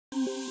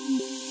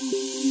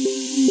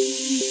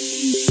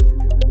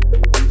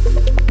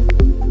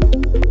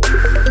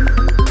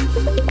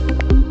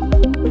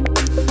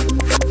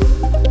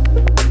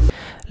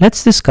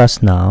Let's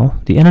discuss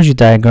now the energy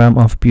diagram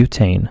of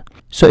butane.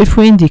 So if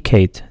we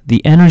indicate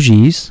the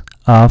energies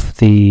of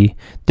the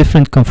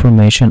different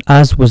conformation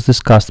as was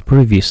discussed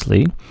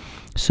previously,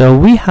 so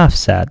we have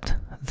said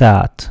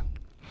that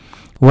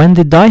when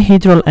the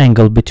dihedral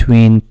angle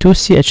between two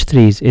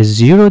CH3s is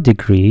 0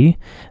 degree,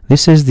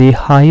 this is the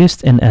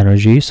highest in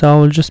energy, so I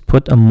will just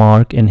put a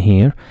mark in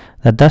here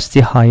that that's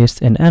the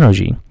highest in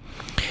energy.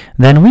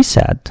 Then we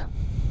said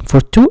for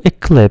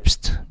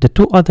the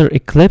two other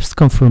eclipsed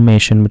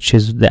conformation, which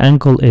is the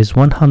angle is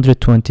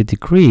 120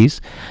 degrees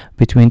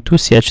between two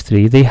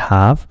CH3, they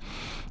have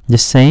the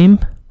same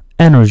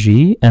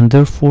energy, and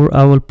therefore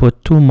I will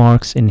put 2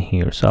 marks in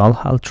here. So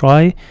I'll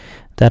try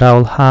that I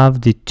will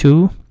have the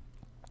two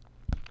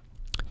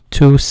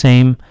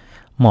same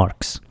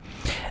marks.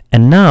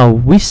 And now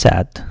we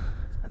said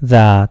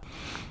that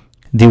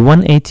the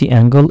 180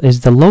 angle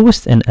is the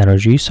lowest in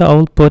energy, so I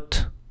will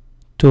put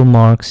 2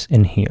 marks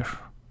in here,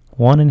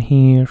 1 in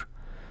here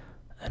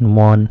and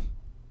 1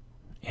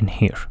 in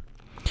here.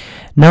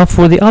 Now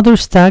for the other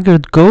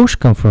staggered gauche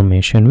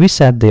conformation, we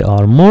said they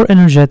are more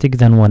energetic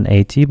than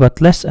 180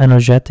 but less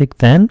energetic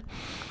than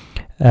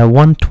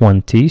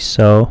 120,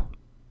 so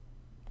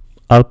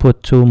I'll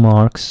put 2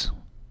 marks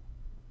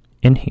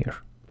in here.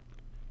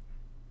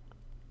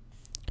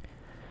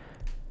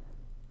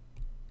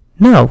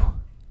 Now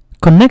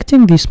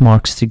connecting these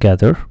marks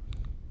together,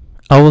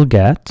 I will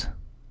get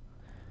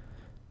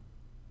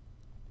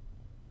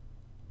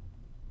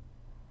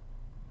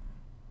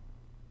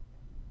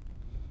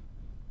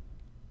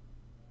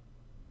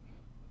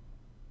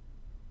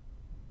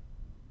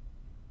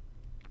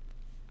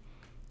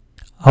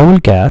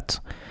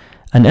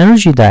an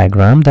energy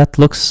diagram that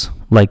looks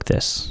like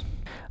this.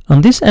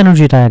 On this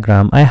energy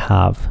diagram, I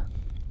have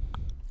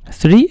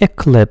three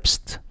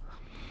eclipsed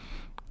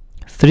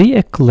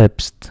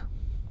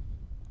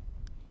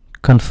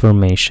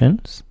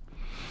conformations,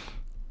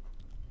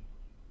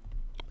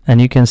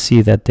 and you can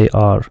see that they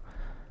are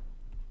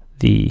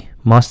the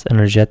most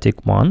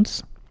energetic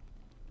ones.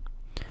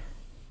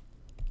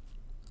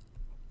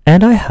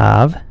 And I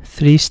have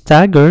 3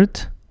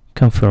 staggered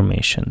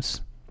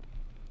conformations,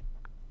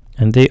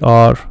 and they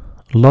are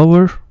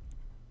lower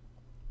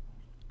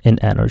in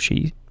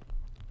energy.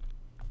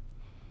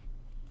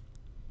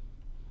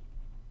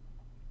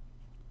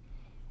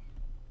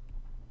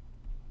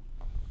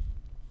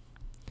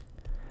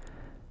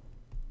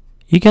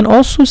 You can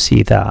also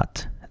see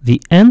that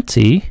the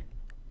anti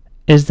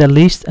is the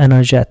least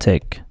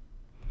energetic.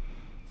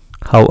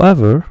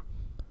 However,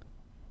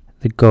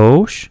 the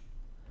gauche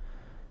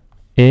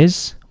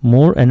is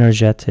more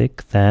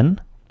energetic than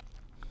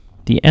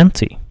the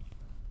anti.